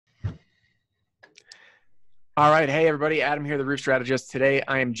All right. Hey, everybody. Adam here, the Roof Strategist. Today,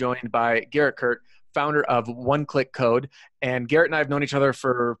 I am joined by Garrett Kurt, founder of OneClickCode. And Garrett and I have known each other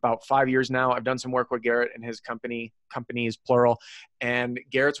for about 5 years now. I've done some work with Garrett and his companies, plural. And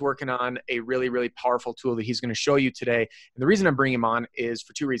Garrett's working on a really, really powerful tool that he's going to show you today. And the reason I'm bringing him on is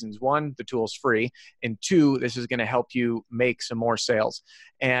for two reasons. One, the tool is free. And two, this is going to help you make some more sales.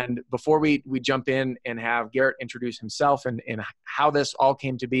 And before we jump in and have Garrett introduce himself and how this all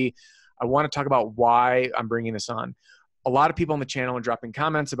came to be, I want to talk about why I'm bringing this on. A lot of people on the channel are dropping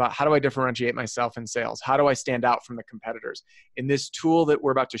comments about how do I differentiate myself in sales? How do I stand out from the competitors? And this tool that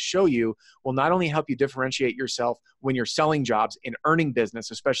we're about to show you will not only help you differentiate yourself when you're selling jobs and earning business,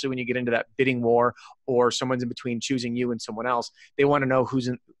 especially when you get into that bidding war or someone's in between choosing you and someone else. They want to know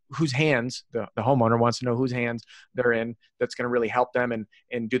whose hands, the homeowner wants to know whose hands they're in. That's going to really help them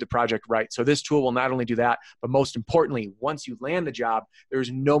and do the project right. So this tool will not only do that, but most importantly, once you land the job,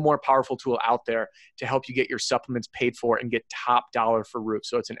 there's no more powerful tool out there to help you get your supplements paid for and get top dollar for roofs.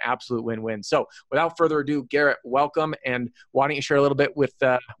 So it's an absolute win-win. So without further ado, Garrett, welcome. And why don't you share a little bit with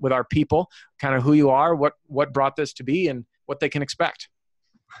our people, kind of who you are, what brought this to be, and what they can expect.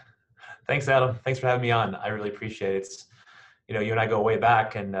 Thanks, Adam. Thanks for having me on. I really appreciate it. It's, you and I go way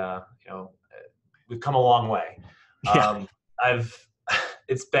back, and we've come a long way. Yeah.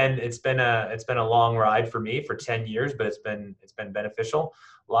 It's been a long ride for me for 10 years, but it's been beneficial.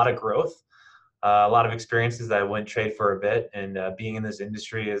 A lot of growth, a lot of experiences that I wouldn't trade for a bit. And being in this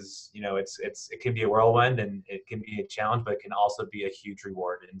industry is, it can be a whirlwind and it can be a challenge, but it can also be a huge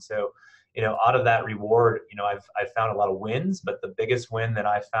reward. And so, out of that reward, I've found a lot of wins, but the biggest win that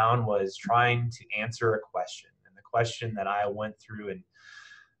I found was trying to answer a question. And the question that I went through and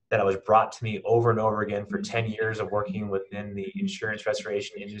that was brought to me over and over again for 10 years of working within the insurance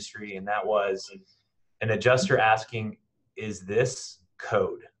restoration industry. And that was an adjuster asking, is this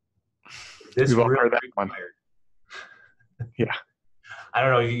code? Is this We've all really heard that one. required? Yeah. I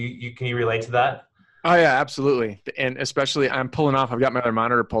don't know. Can you relate to that? Oh yeah, absolutely. And especially I've got my other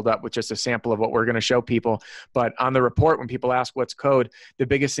monitor pulled up with just a sample of what we're going to show people. But on the report, when people ask what's code, the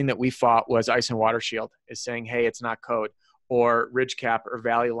biggest thing that we fought was ice and water shield is saying, hey, it's not code, or ridge cap or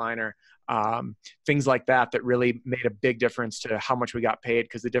valley liner, things like that really made a big difference to how much we got paid.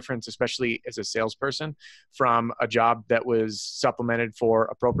 Because the difference, especially as a salesperson, from a job that was supplemented for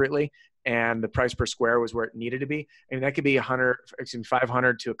appropriately and the price per square was where it needed to be. I mean, that could be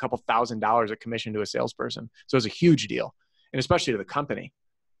 $500 to a couple $1,000 a commission to a salesperson. So it's a huge deal, and especially to the company.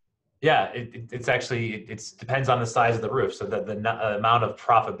 Yeah, it depends on the size of the roof. So the amount of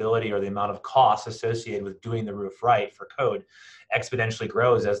profitability or the amount of cost associated with doing the roof right for code exponentially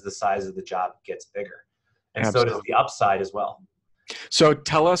grows as the size of the job gets bigger. And Absolutely. so does the upside as well. So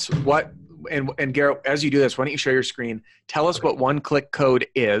tell us and Garrett, as you do this, why don't you share your screen? Tell us what OneClickCode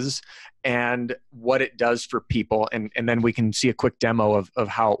is and what it does for people. And then we can see a quick demo of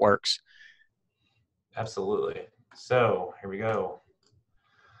how it works. Absolutely. So here we go.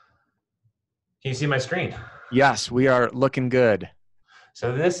 Can you see my screen? Yes, we are looking good.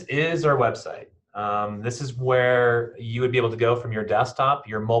 So this is our website. This is where you would be able to go from your desktop,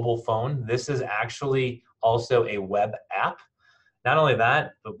 your mobile phone. This is actually also a web app. Not only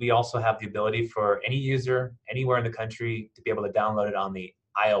that, but we also have the ability for any user anywhere in the country to be able to download it on the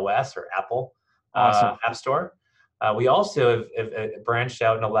iOS or Apple Awesome. App Store. We also have branched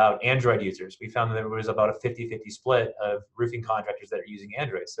out and allowed Android users. We found that there was about a 50-50 split of roofing contractors that are using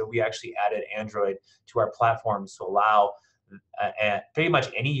Android. So we actually added Android to our platforms to allow pretty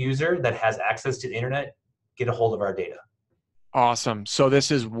much any user that has access to the internet get a hold of our data. Awesome. So this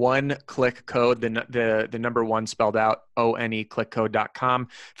is OneClickCode, the number one spelled out, OneClickCode.com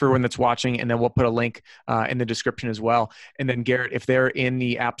for everyone that's watching. And then we'll put a link in the description as well. And then Garrett, if they're in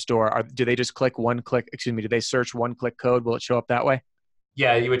the App Store, do they just click do they search OneClickCode? Will it show up that way?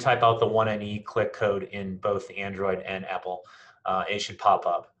 Yeah, you would type out the OneClickCode in both Android and Apple. It should pop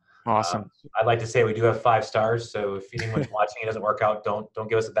up. Awesome. I'd like to say we do have 5 stars. So if anyone's watching, it doesn't work out, don't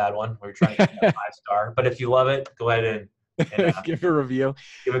give us a bad one. We're trying to get that 5-star. But if you love it, go ahead and give a review.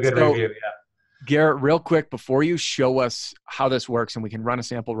 Give a good review. Yeah. Garrett, real quick, before you show us how this works and we can run a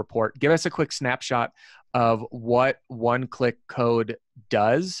sample report, give us a quick snapshot of what OneClickCode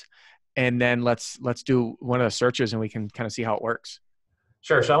does. And then let's do one of the searches and we can kind of see how it works.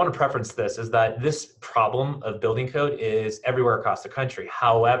 Sure. So I want to preference this is that this problem of building code is everywhere across the country.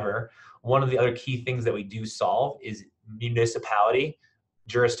 However, one of the other key things that we do solve is municipality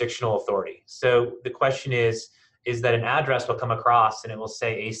jurisdictional authority. So the question is that an address will come across and it will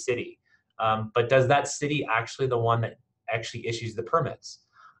say a city. But does that city actually the one that actually issues the permits?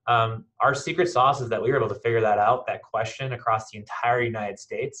 Our secret sauce is that we were able to figure that out, that question across the entire United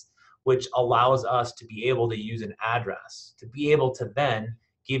States which allows us to be able to use an address to be able to then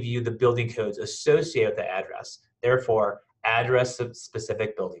give you the building codes associated with the address. Therefore,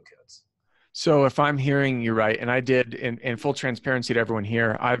 address-specific building codes. So if I'm hearing you right, and I did in full transparency to everyone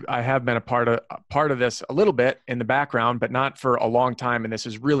here, I have been a part of this a little bit in the background, but not for a long time. And this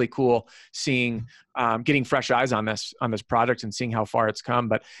is really cool seeing, getting fresh eyes on this project and seeing how far it's come.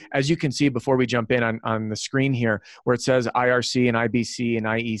 But as you can see, before we jump in on the screen here, where it says IRC and IBC and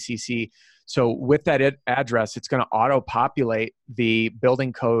IECC. So with that address, it's going to auto-populate the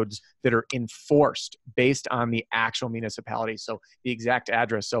building codes that are enforced based on the actual municipality. So the exact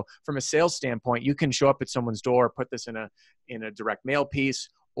address. So from a sales standpoint, you can show up at someone's door, put this in a direct mail piece,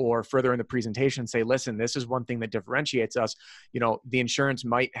 or further in the presentation say, listen, this is one thing that differentiates us. You know, the insurance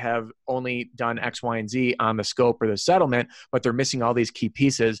might have only done X, Y, and Z on the scope or the settlement, but they're missing all these key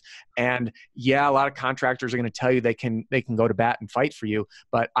pieces. And yeah, a lot of contractors are going to tell you they can go to bat and fight for you,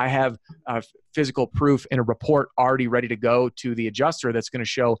 but I have physical proof in a report already ready to go to the adjuster that's going to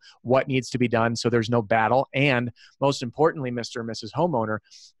show what needs to be done, so there's no battle. And most importantly, Mr. and Mrs. Homeowner,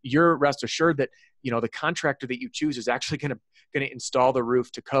 you're rest assured that, you know, the contractor that you choose is actually going to install the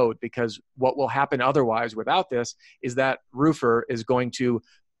roof to code, because what will happen otherwise without this is that roofer is going to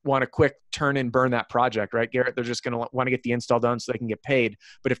want a quick turn and burn that project, right, Garrett? They're just going to want to get the install done so they can get paid.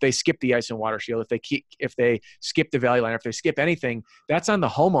 But if they skip the ice and water shield, if they skip the valley liner, if they skip anything, that's on the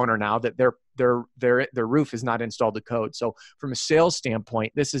homeowner now that their roof is not installed to code. So from a sales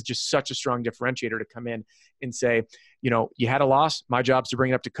standpoint, this is just such a strong differentiator to come in and say, you know, you had a loss. My job's to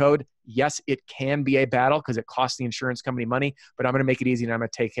bring it up to code. Yes, it can be a battle because it costs the insurance company money, but I'm going to make it easy and I'm going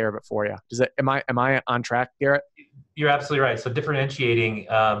to take care of it for you. Am I on track, Garrett? You're absolutely right. So differentiating,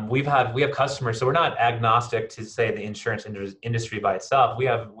 we have customers. So we're not agnostic to say the insurance industry by itself. We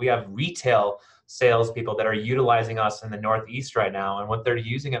have retail salespeople that are utilizing us in the Northeast right now, and what they're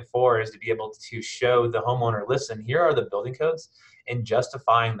using it for is to be able to show the homeowner, listen, here are the building codes, and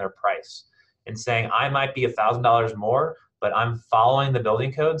justifying their price and saying, I might be $1,000 more, but I'm following the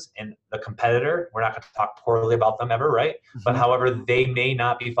building codes, and the competitor, we're not going to talk poorly about them ever, right? Mm-hmm. But however, they may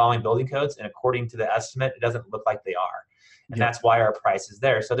not be following building codes, and according to the estimate, it doesn't look like they are. And that's why our price is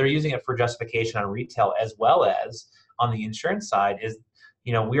there. So they're using it for justification on retail as well as on the insurance side is,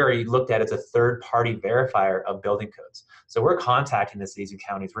 you know, we already looked at it as a third-party verifier of building codes. So we're contacting the cities and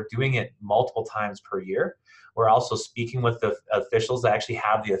counties. We're doing it multiple times per year. We're also speaking with the officials that actually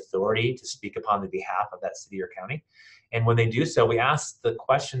have the authority to speak upon the behalf of that city or county. And when they do so, we ask the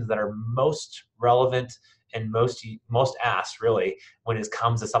questions that are most relevant and most asked really when it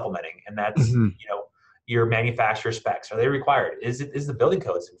comes to supplementing. And that's, you know, your manufacturer specs. Are they required? Is the building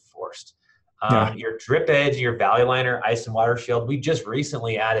codes enforced? Your drip edge, your valley liner, ice and water shield. We just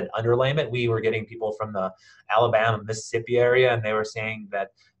recently added underlayment. We were getting people from the Alabama, Mississippi area, and they were saying that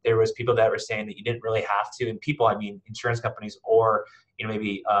there was people that were saying that you didn't really have to. And people, I mean, insurance companies or, you know,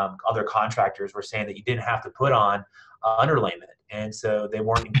 maybe other contractors were saying that you didn't have to put on underlayment. And so they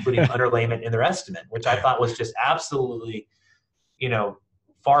weren't including underlayment in their estimate, which I thought was just absolutely, you know,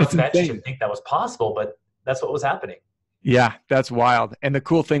 far-fetched to think that was possible, but that's what was happening. Yeah, that's wild. And the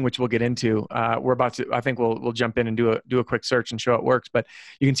cool thing, which we'll get into, we're about to, I think we'll jump in and do a quick search and show it works. But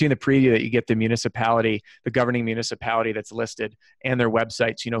you can see in the preview that you get the municipality, the governing municipality that's listed, and their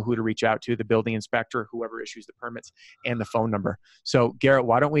websites. You know who to reach out to, the building inspector, whoever issues the permits, and the phone number. So Garrett,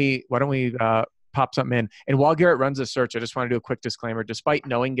 why don't we pop something in? And while Garrett runs the search, I just want to do a quick disclaimer. Despite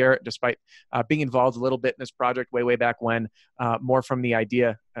knowing Garrett, despite being involved a little bit in this project way back when, more from the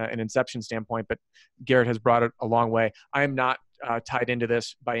idea and inception standpoint, but Garrett has brought it a long way. I am not tied into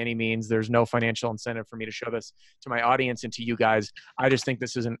this by any means. There's no financial incentive for me to show this to my audience and to you guys. I just think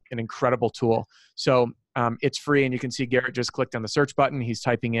this is an incredible tool. So it's free, and you can see Garrett just clicked on the search button. He's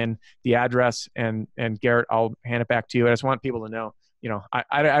typing in the address, and Garrett, I'll hand it back to you. I just want people to know, you know,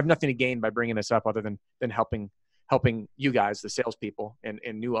 I have nothing to gain by bringing this up other than helping you guys, the salespeople and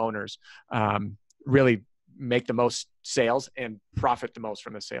new owners, really make the most sales and profit the most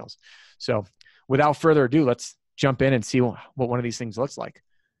from the sales. So without further ado, let's jump in and see what one of these things looks like.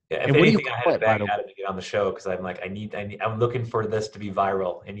 Yeah, if anything, I had to beg Adam to get on the show because I'm like, I'm looking for this to be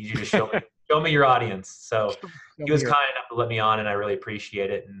viral. I need you to show me your audience. So he was kind enough to let me on, and I really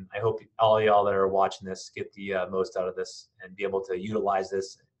appreciate it. And I hope all of y'all that are watching this get the most out of this and be able to utilize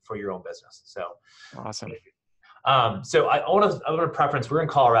this for your own business. So awesome. So I want to preference, we're in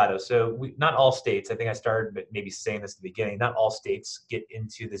Colorado. So not all states, I think I started maybe saying this at the beginning, not all states get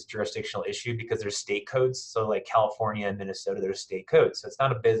into this jurisdictional issue because there's state codes. So like California and Minnesota, there's state codes. So it's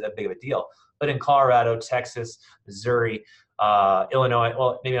not a big of a deal. But in Colorado, Texas, Missouri, Illinois,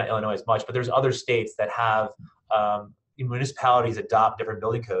 well, maybe not Illinois as much, but there's other states that have municipalities adopt different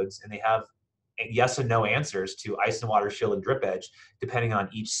building codes, and they have yes and no answers to ice and water shield and drip edge, depending on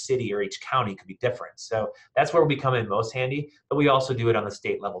each city or each county could be different. So that's where we come in most handy, but we also do it on the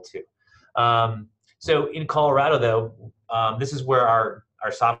state level too. So in Colorado though, this is where our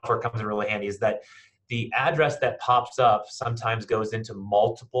software comes in really handy, is that the address that pops up sometimes goes into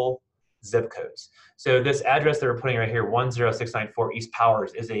multiple zip codes. So this address that we're putting right here, 10694 East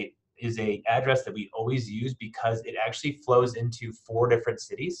Powers, is a address that we always use because it actually flows into 5 different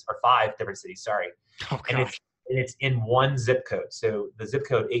cities, sorry. Oh And gosh. it's in one zip code. So the zip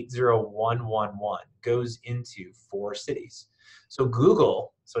code 80111 goes into 4 cities. So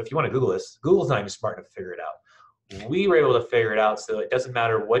if you want to Google this, Google's not even smart enough to figure it out. We were able to figure it out, so it doesn't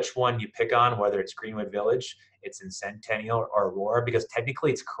matter which one you pick on, whether it's Greenwood Village, it's in Centennial or Aurora, because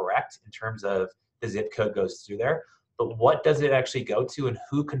technically it's correct in terms of the zip code goes through there. But what does it actually go to, and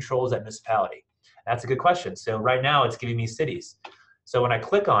who controls that municipality? That's a good question. So right now it's giving me cities. So when I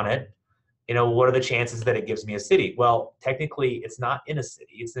click on it, what are the chances that it gives me a city? Well, technically it's not in a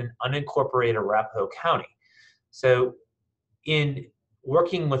city. It's an unincorporated Arapahoe County. So in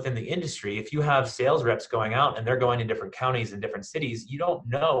working within the industry, if you have sales reps going out and they're going to different counties and different cities, you don't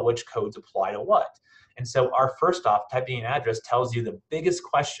know which codes apply to what. And so our first off, typing an address tells you the biggest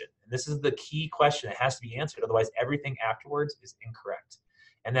question. And this is the key question that has to be answered. Otherwise, everything afterwards is incorrect.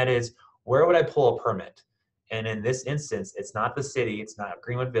 And that is, where would I pull a permit? And in this instance, it's not the city, it's not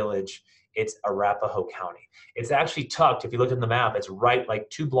Greenwood Village, it's Arapahoe County. It's actually tucked, if you look at the map, it's right like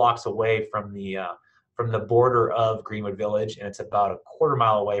 2 blocks away from the border of Greenwood Village, and it's about a 1/4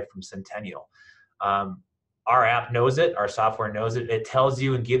 mile away from Centennial. Our app knows it, our software knows it, it tells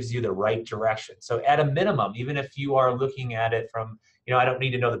you and gives you the right direction. So at a minimum, even if you are looking at it from, I don't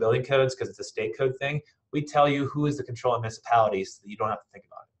need to know the building codes because it's a state code thing, we tell you who is the controlling municipality so that you don't have to think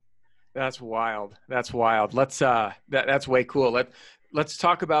about it. That's wild. That's wild. That's way cool. Let's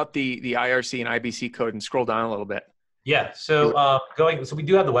talk about the IRC and IBC code and scroll down a little bit. Yeah, so so we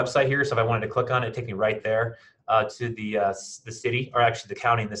do have the website here, so if I wanted to click on it, it'd take me right there to the city, or actually the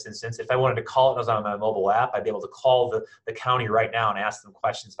county in this instance. If I wanted to call it, I was on my mobile app, I'd be able to call the county right now and ask them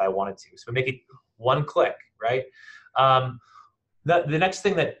questions if I wanted to. So we make it one click, right? The next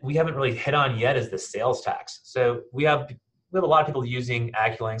thing that we haven't really hit on yet is the sales tax. So we have a lot of people using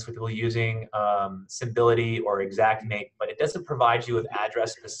AccuLinks, with people using Symbility or Xactimate, but it doesn't provide you with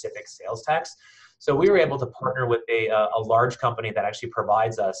address-specific sales tax. So we were able to partner with a large company that actually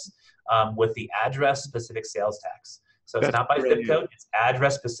provides us with the address-specific sales tax. So it's not by zip code, it's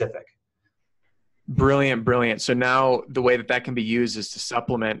address-specific. Brilliant, brilliant. So now the way that can be used is to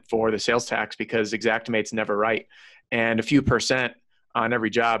supplement for the sales tax, because Xactimate's never right. And a few percent on every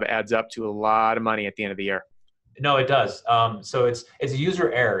job adds up to a lot of money at the end of the year. No, it does. So it's a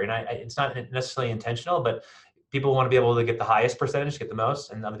user error, and it's not necessarily intentional, but people want to be able to get the highest percentage, get the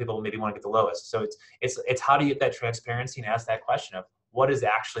most, and other people maybe want to get the lowest. So it's how do you get that transparency and ask that question of what is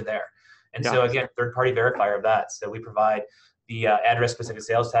actually there. And so again, third-party verifier of that. So we provide the address-specific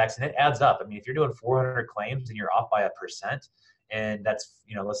sales tax, and it adds up. I mean, if you're doing 400 claims and you're off by 1%, and that's,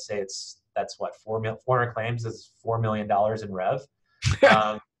 let's say that's what, 400 claims is $4 million in rev.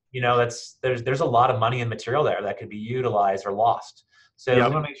 There's a lot of money and material there that could be utilized or lost. So we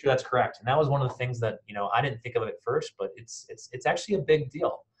want to make sure that's correct. And that was one of the things that, I didn't think of it at first, but it's actually a big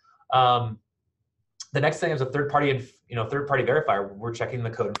deal. The next thing is a third-party verifier. We're checking the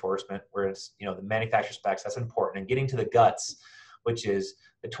code enforcement, where it's, the manufacturer specs. That's important. And getting to the guts, which is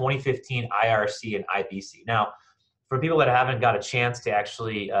the 2015 IRC and IBC. Now, for people that haven't got a chance to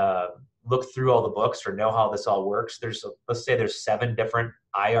actually look through all the books or know how this all works, let's say there's 7 different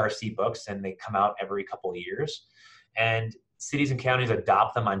IRC books, and they come out every couple of years. And cities and counties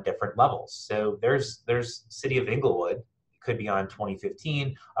adopt them on different levels. So there's City of Inglewood, could be on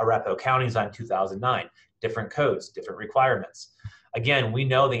 2015, Arapahoe County is on 2009, different codes, different requirements. Again, we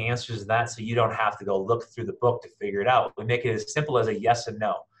know the answers to that, so you don't have to go look through the book to figure it out. We make it as simple as a yes and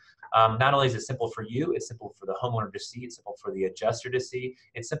no. Not only is it simple for you, it's simple for the homeowner to see, it's simple for the adjuster to see,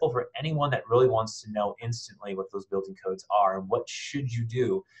 it's simple for anyone that really wants to know instantly what those building codes are and what should you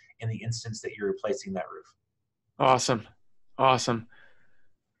do in the instance that you're replacing that roof. Awesome. Awesome.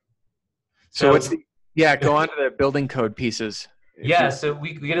 So go on to the building code pieces. Yeah, so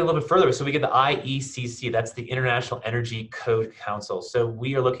we get a little bit further. So we get the IECC, that's the International Energy Code Council. So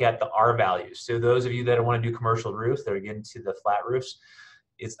we are looking at the R values. So those of you that want to do commercial roofs, that are getting to the flat roofs,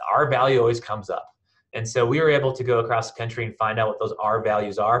 it's R value always comes up. And so we were able to go across the country and find out what those R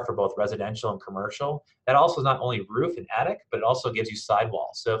values are for both residential and commercial. That also is not only roof and attic, but it also gives you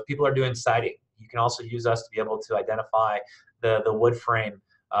sidewalls. So if people are doing siding, you can also use us to be able to identify the wood frame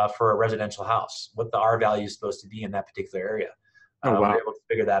for a residential house, what the R value is supposed to be in that particular area. Oh, We're wow. able to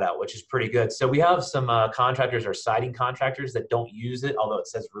figure that out, which is pretty good. So we have some contractors or siding contractors that don't use it, although it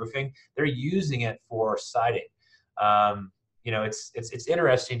says roofing. They're using it for siding. It's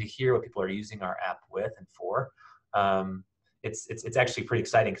interesting to hear what people are using our app with and for. It's actually pretty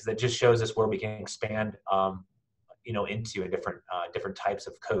exciting because it just shows us where we can expand, into a different types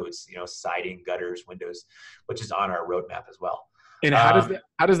of codes. Siding, gutters, windows, which is on our roadmap as well. And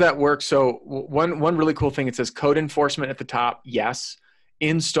how does that work? So one really cool thing, it says code enforcement at the top, yes.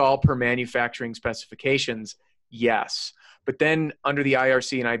 Install per manufacturing specifications, yes. But then under the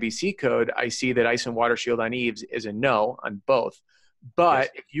IRC and IBC code, I see that ice and water shield on eaves is a no on both. But Yes.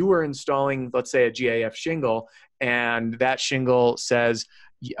 if you were installing, let's say, a GAF shingle, and that shingle says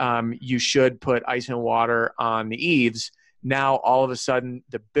you should put ice and water on the eaves, now all of a sudden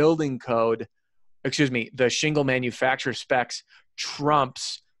the the shingle manufacturer specs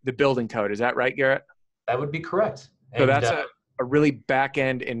trumps the building code. Is that right, Garrett? That would be correct. So And that's a really back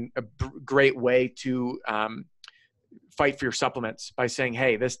end and a great way to fight for your supplements by saying,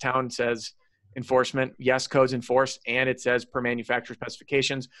 hey, this town says enforcement, yes, codes enforced, and it says per manufacturer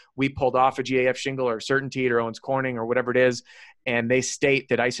specifications. We pulled off a GAF shingle or Certainty or Owens Corning or whatever it is, and they state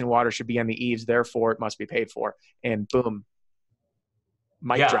that ice and water should be on the eaves, therefore it must be paid for. And boom,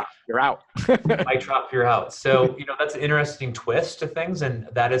 mic drop, you're out. mic drop, you're out. So that's an interesting twist to things, and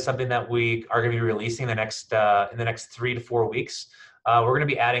that is something that we are going to be releasing in the next 3 to 4 weeks. We're going to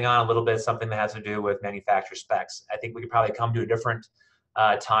be adding on a little bit something that has to do with manufacturer specs. I think we could probably come to a different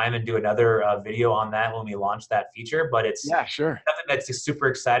time and do another video on that when we launch that feature. But it's sure. something that's just super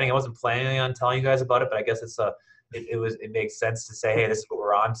exciting. I wasn't planning on telling you guys about it, but I guess it makes sense to say, hey, this is what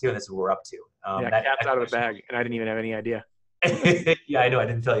we're on to and this is what we're up to. Cat's out of the bag, and I didn't even have any idea. Yeah, I know. I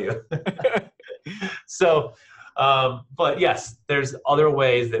didn't tell you. So, but yes, there's other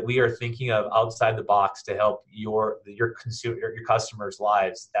ways that we are thinking of outside the box to help your customers'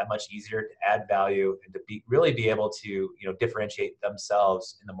 lives that much easier, to add value, and to really be able to differentiate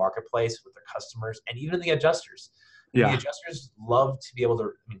themselves in the marketplace with their customers and even the adjusters. Yeah. The adjusters love to be able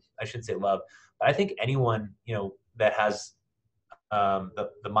to. I shouldn't say love, but I think anyone that has the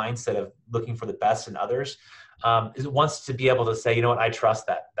mindset of looking for the best in others. Wants to be able to say, you know what, I trust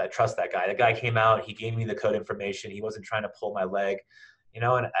that guy. That guy came out, he gave me the code information. He wasn't trying to pull my leg,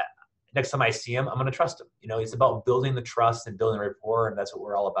 and next time I see him, I'm going to trust him. It's about building the trust and building rapport. And that's what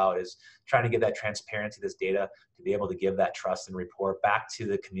we're all about, is trying to give that transparency, this data, to be able to give that trust and rapport back to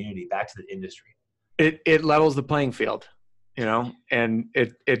the community, back to the industry. It levels the playing field, and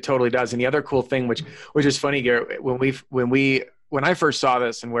it totally does. And the other cool thing, which is funny, Garrett, when I first saw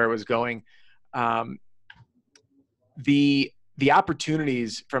this and where it was going, the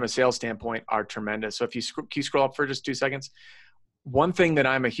opportunities from a sales standpoint are tremendous. So if you scroll up for just 2 seconds, one thing that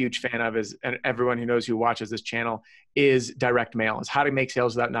I'm a huge fan of is, and everyone who knows who watches this channel, is direct mail, is how to make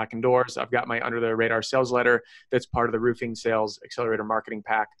sales without knocking doors. I've got my under the radar sales letter that's part of the Roofing Sales Accelerator Marketing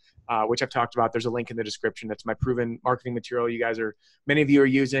Pack, which I've talked about. There's a link in the description. That's my proven marketing material. Many of you are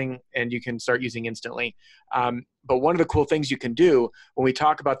using, and you can start using instantly. But one of the cool things you can do when we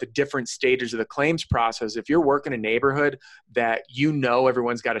talk about the different stages of the claims process, if you're working in a neighborhood that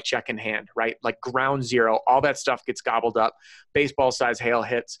everyone's got a check in hand, right? Like ground zero, all that stuff gets gobbled up, baseball size hail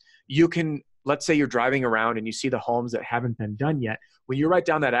hits. Let's say you're driving around and you see the homes that haven't been done yet. When you write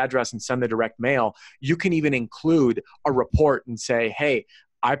down that address and send the direct mail, you can even include a report and say, hey,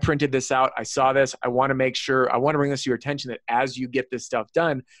 I printed this out. I saw this. I want to bring this to your attention that as you get this stuff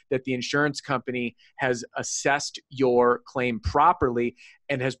done, that the insurance company has assessed your claim properly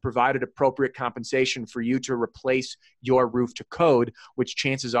and has provided appropriate compensation for you to replace your roof to code, which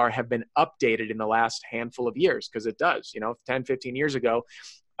chances are have been updated in the last handful of years, because it does. 10, 15 years ago,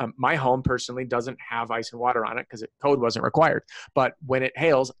 my home personally doesn't have ice and water on it because the code wasn't required. But when it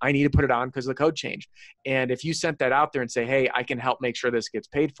hails, I need to put it on because the code changed. And if you sent that out there and say, hey, I can help make sure this gets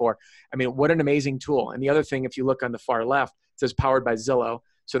paid for, what an amazing tool. And the other thing, if you look on the far left, it says powered by Zillow.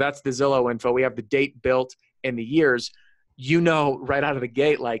 So that's the Zillow info. We have the date, built, and the years. Right out of the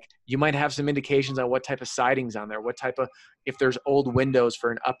gate, like you might have some indications on what type of siding's on there, if there's old windows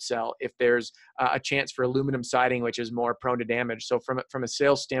for an upsell, if there's a chance for aluminum siding, which is more prone to damage. So from a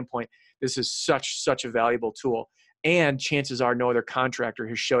sales standpoint, this is such a valuable tool. And chances are no other contractor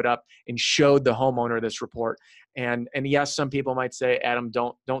has showed up and showed the homeowner this report. And yes, some people might say, Adam,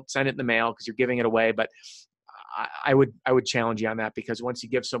 don't send it in the mail because you're giving it away. But I would challenge you on that, because once you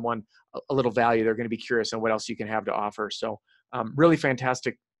give someone a little value, they're going to be curious on what else you can have to offer. So really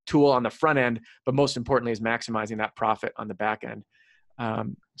fantastic tool on the front end, but most importantly is maximizing that profit on the back end.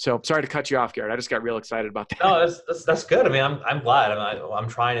 So sorry to cut you off, Garrett. I just got real excited about that. No, that's good. I mean, I'm glad. I'm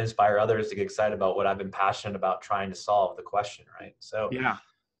trying to inspire others to get excited about what I've been passionate about trying to solve the question, right? So, Yeah.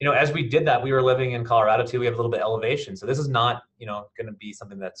 as we did that, we were living in Colorado too. We have a little bit of elevation. So this is not, going to be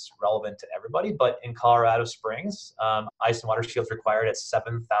something that's relevant to everybody, but in Colorado Springs, ice and water shields required at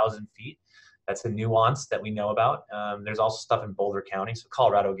 7,000 feet. That's a nuance that we know about. There's also stuff in Boulder County, so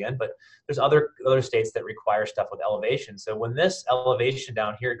Colorado again, but there's other states that require stuff with elevation. So when this elevation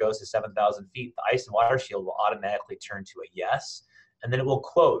down here goes to 7,000 feet, the ice and water shield will automatically turn to a yes, and then it will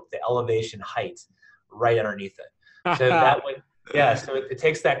quote the elevation height right underneath it. So that way, yeah, so it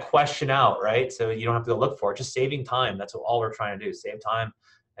takes that question out, right? So you don't have to go look for it, just saving time. That's all we're trying to do, save time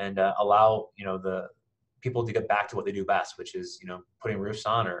and allow, the people to get back to what they do best, which is, putting roofs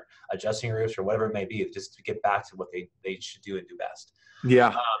on or adjusting roofs or whatever it may be, just to get back to what they should do and do best.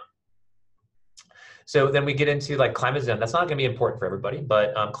 Yeah. So then we get into like climate zone. That's not going to be important for everybody,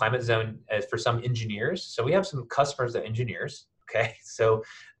 but climate zone is for some engineers. So we have some customers that are engineers. Okay, so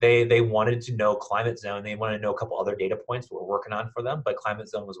they wanted to know climate zone. They wanted to know a couple other data points we're working on for them, but climate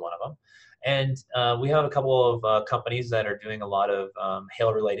zone was one of them. And we have a couple of companies that are doing a lot of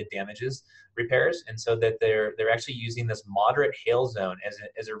hail-related damages repairs, and so that they're actually using this moderate hail zone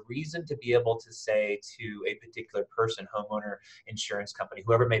as a reason to be able to say to a particular person, homeowner, insurance company,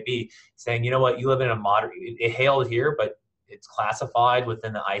 whoever it may be, saying, you know what, you live in a moderate, it hailed here, but it's classified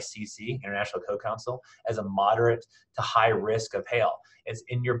within the ICC, International Code Council, as a moderate to high risk of hail. It's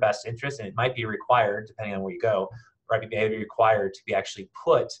in your best interest, and it might be required, depending on where you go, might be required to be actually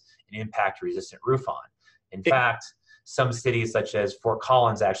put an impact-resistant roof on. In fact, some cities such as Fort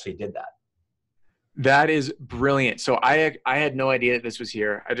Collins actually did that. That is brilliant. So I had no idea that this was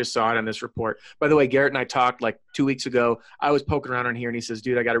here. I just saw it on this report. By the way, Garrett and I talked like 2 weeks ago. I was poking around on here and he says,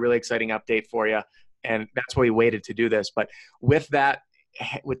 dude, I got a really exciting update for you. And that's why we waited to do this. But with that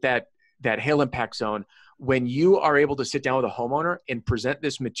hail impact zone, when you are able to sit down with a homeowner and present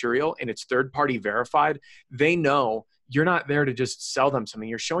this material and it's third-party verified, they know you're not there to just sell them something.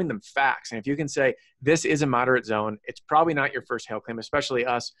 You're showing them facts. And if you can say, this is a moderate zone, it's probably not your first hail claim, especially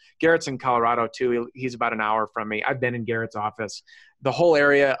us. Garrett's in Colorado too. He's about an hour from me. I've been in Garrett's office. The whole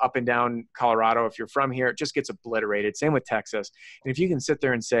area up and down Colorado, if you're from here, it just gets obliterated. Same with Texas. And if you can sit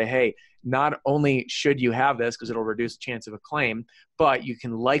there and say, hey, not only should you have this because it'll reduce the chance of a claim, but you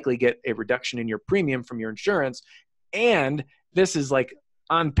can likely get a reduction in your premium from your insurance. And this is like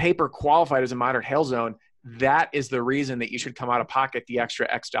on paper qualified as a moderate hail zone. That is the reason that you should come out of pocket the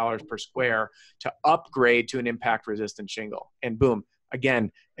extra X dollars per square to upgrade to an impact resistant shingle. And boom,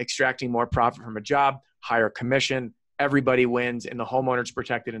 again, extracting more profit from a job, higher commission, everybody wins, and the homeowner's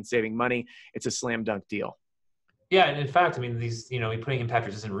protected and saving money. It's a slam dunk deal. Yeah, and in fact, I mean, these, putting impact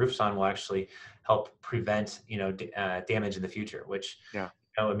resistant roofs on will actually help prevent, damage in the future, which, yeah,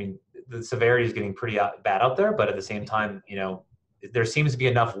 I mean, the severity is getting pretty bad out there, but at the same time, there seems to be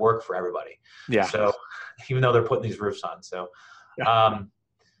enough work for everybody. Yeah. So even though they're putting these roofs on, so, yeah.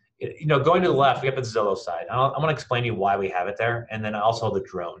 Going to the left, we have the Zillow side. I want to explain to you why we have it there, and then also the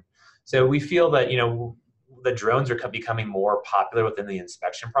drone. So we feel that, the drones are becoming more popular within the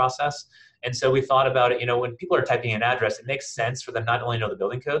inspection process. And so we thought about it, when people are typing an address, it makes sense for them not only to know the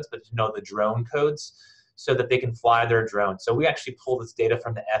building codes, but to know the drone codes so that they can fly their drone. So we actually pull this data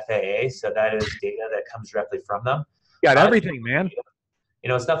from the FAA. So that is data that comes directly from them. Got everything, man.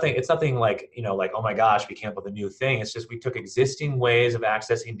 It's nothing like, like, oh my gosh, we came up with a new thing. It's just, we took existing ways of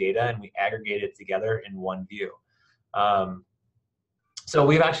accessing data and we aggregated it together in one view. So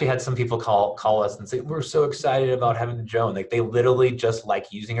we've actually had some people call us and say, we're so excited about having the drone. Like, they literally just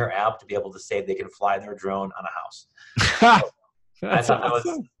like using our app to be able to say they can fly their drone on a house. That's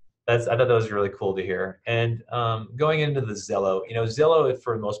awesome. I thought that was really cool to hear. And going into the Zillow, Zillow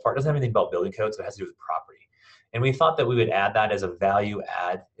for the most part doesn't have anything about building codes, so it has to do with property. And we thought that we would add that as a value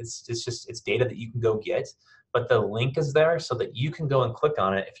add. It's data that you can go get, but the link is there so that you can go and click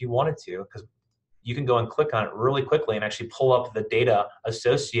on it if you wanted to, because you can go and click on it really quickly and actually pull up the data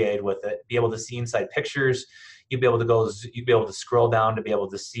associated with it, be able to see inside pictures. You'd be able to scroll down to be able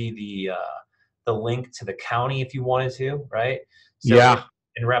to see the link to the county if you wanted to, right? So yeah.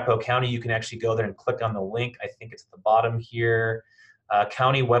 In Arapahoe County, you can actually go there and click on the link. I think it's at the bottom here.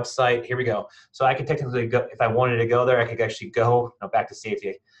 County website. Here we go. So I could technically go, if I wanted to go there, I could actually go back to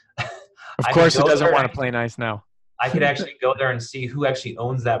safety. Of course, it doesn't want to play nice now. I could actually go there and see who actually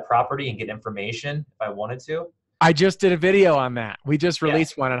owns that property and get information if I wanted to. I just did a video on that. We just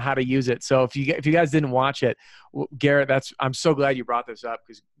released one on how to use it. So if you guys didn't watch it, Garrett, I'm so glad you brought this up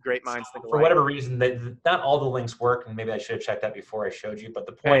because great minds think alike. For whatever reason, not all the links work, and maybe I should have checked that before I showed you. But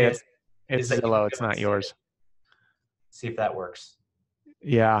the point it's Zillow. It's not yours. See if that works.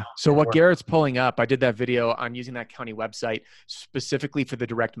 Yeah. So what Garrett's pulling up, I did that video on using that county website specifically for the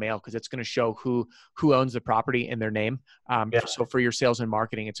direct mail because it's going to show who owns the property in their name. Yeah, So for your sales and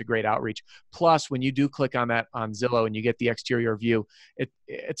marketing, it's a great outreach. Plus, when you do click on that on Zillow and you get the exterior view,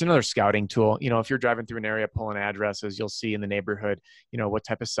 it's another scouting tool. You know, if you're driving through an area pulling addresses, you'll see in the neighborhood, you know, what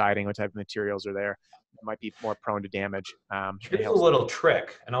type of siding, what type of materials are there. It might be more prone to damage. It here's a helps. little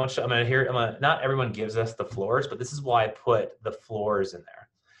trick, and not everyone gives us the floors, but this is why I put the floors in there.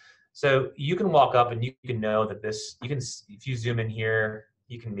 So you can walk up and you can know that if you zoom in here,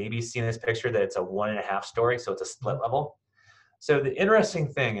 you can maybe see in this picture that it's a 1.5 story, so it's a split level. So the interesting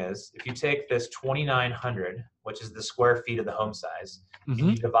thing is, if you take this 2,900, which is the square feet of the home size, and Mm-hmm.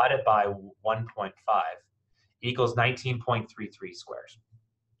 you divide it by 1.5, it equals 19.33 squares.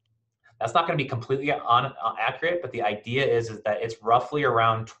 That's not going to be completely accurate, but the idea is that it's roughly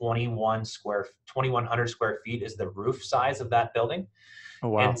around 2,100 square feet is the roof size of that building. Oh,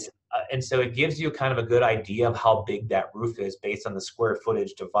 wow. And so it gives you kind of a good idea of how big that roof is based on the square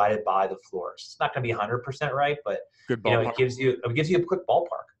footage divided by the floors. It's not going to be 100% right, but Good you know, ballpark. it gives you a quick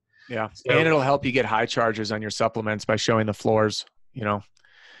ballpark. Yeah. And So it'll help you get high charges on your supplements by showing the floors, you know.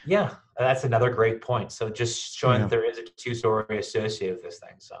 yeah, that's another great point. So just showing Yeah. that there is a 2-story associated with this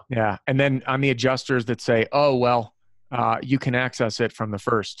thing. So Yeah. And then on the adjusters that say, oh, well, you can access it from the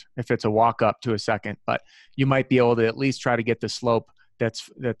first if it's a walk up to a second, but you might be able to at least try to get the slope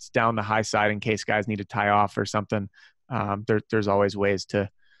that's down the high side in case guys need to tie off or something. There's always ways to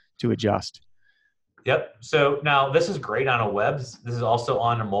adjust. yep. So now this is great on a web. This is also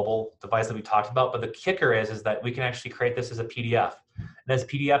on a mobile device that we talked about. But the kicker is that we can actually create this as a PDF. And this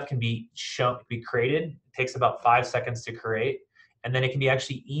PDF can be created. It takes about 5 seconds to create, and then it can be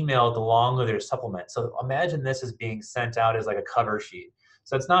actually emailed along with your supplement. So imagine this is being sent out as like a cover sheet.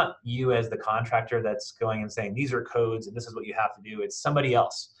 So it's not you as the contractor that's going and saying these are codes and this is what you have to do. It's somebody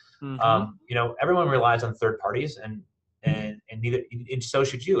else. Mm-hmm. You know, everyone relies on third parties, and so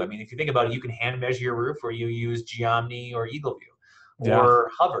should you. I mean, if you think about it, you can hand measure your roof, or you use Geomni or EagleView Yeah.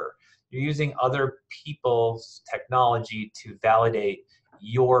 or Hover. You're using other people's technology to validate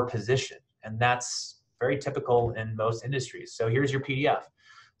your position, and that's very typical in most industries. So here's your PDF.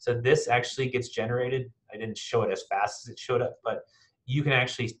 So this actually gets generated. I didn't show it as fast as it showed up, but you can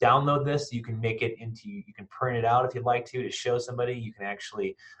actually download this. You can make it into, you can print it out if you'd like to show somebody. You can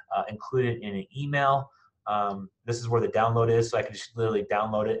actually include it in an email. This is where the download is, so I can just literally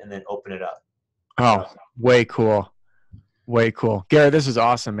download it and then open it up. Oh, So, way cool. Way cool. Garrett, this is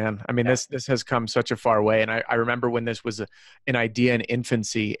awesome, man. I mean, yeah. this has come such a far way. And I remember when this was an idea in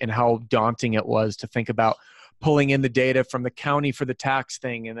infancy and how daunting it was to think about pulling in the data from the county for the tax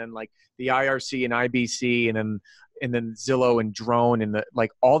thing, and then like the IRC and IBC, and then Zillow and drone, and the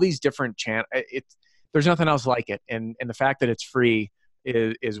like all these different channels. There's nothing else like it. And the fact that it's free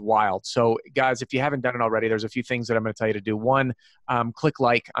is wild. So guys, if you haven't done it already, there's a few things that I'm going to tell you to do. One, click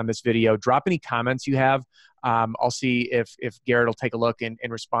like on this video, drop any comments you have. I'll see if Garrett will take a look and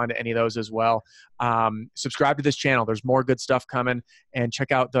respond to any of those as well. Subscribe to this channel. There's more good stuff coming, and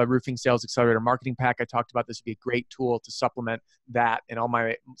check out the Roofing Sales Accelerator Marketing Pack. I talked about this would be a great tool to supplement that and all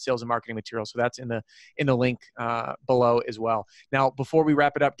my sales and marketing materials. So that's in the link below as well. Now, before we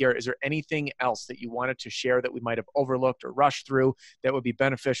wrap it up, Garrett, is there anything else that you wanted to share that we might have overlooked or rushed through that would be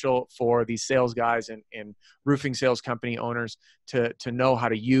beneficial for these sales guys and roofing sales company owners to know how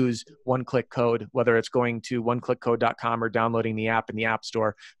to use OneClickCode, whether it's going to oneclickcode.com or downloading the app in the App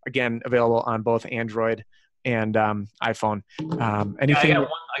Store? Again, available on both Android and iPhone. Anything? Yeah,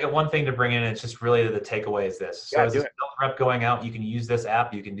 I got one thing to bring in. It's just really the takeaway is this. So as a sales rep going out, you can use this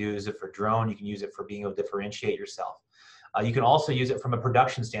app. You can use it for drone. You can use it for being able to differentiate yourself. You can also use it from a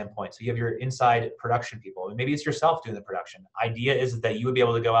production standpoint. So you have your inside production people, and maybe it's yourself doing the production. Idea is that you would be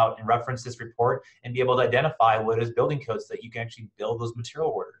able to go out and reference this report and be able to identify what is building codes so that you can actually build those material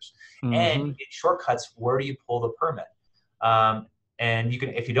orders. And you get shortcuts. Where do you pull the permit? And you can,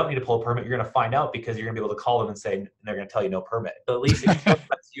 if you don't need to pull a permit, you're going to find out because you're going to be able to call them and say, and they're going to tell you no permit. But at least it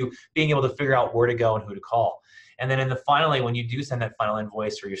shortcuts you being able to figure out where to go and who to call. And then finally, when you do send that final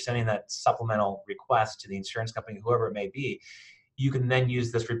invoice, or you're sending that supplemental request to the insurance company, whoever it may be, you can then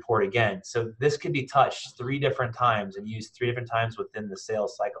use this report again. So this could be touched 3 different times and used 3 different times within the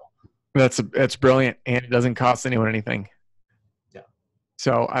sales cycle. That's brilliant, and it doesn't cost anyone anything. Yeah.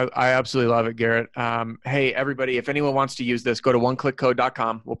 So I absolutely love it, Garrett. Hey, everybody, if anyone wants to use this, go to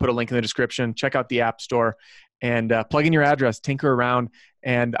oneclickcode.com. We'll put a link in the description. Check out the App Store and plug in your address, tinker around.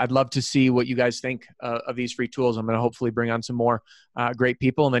 And I'd love to see what you guys think of these free tools. I'm going to hopefully bring on some more great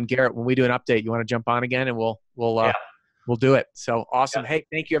people. And then Garrett, when we do an update, you want to jump on again and we'll do it. So awesome. Yeah. Hey,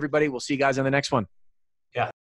 thank you, everybody. We'll see you guys on the next one.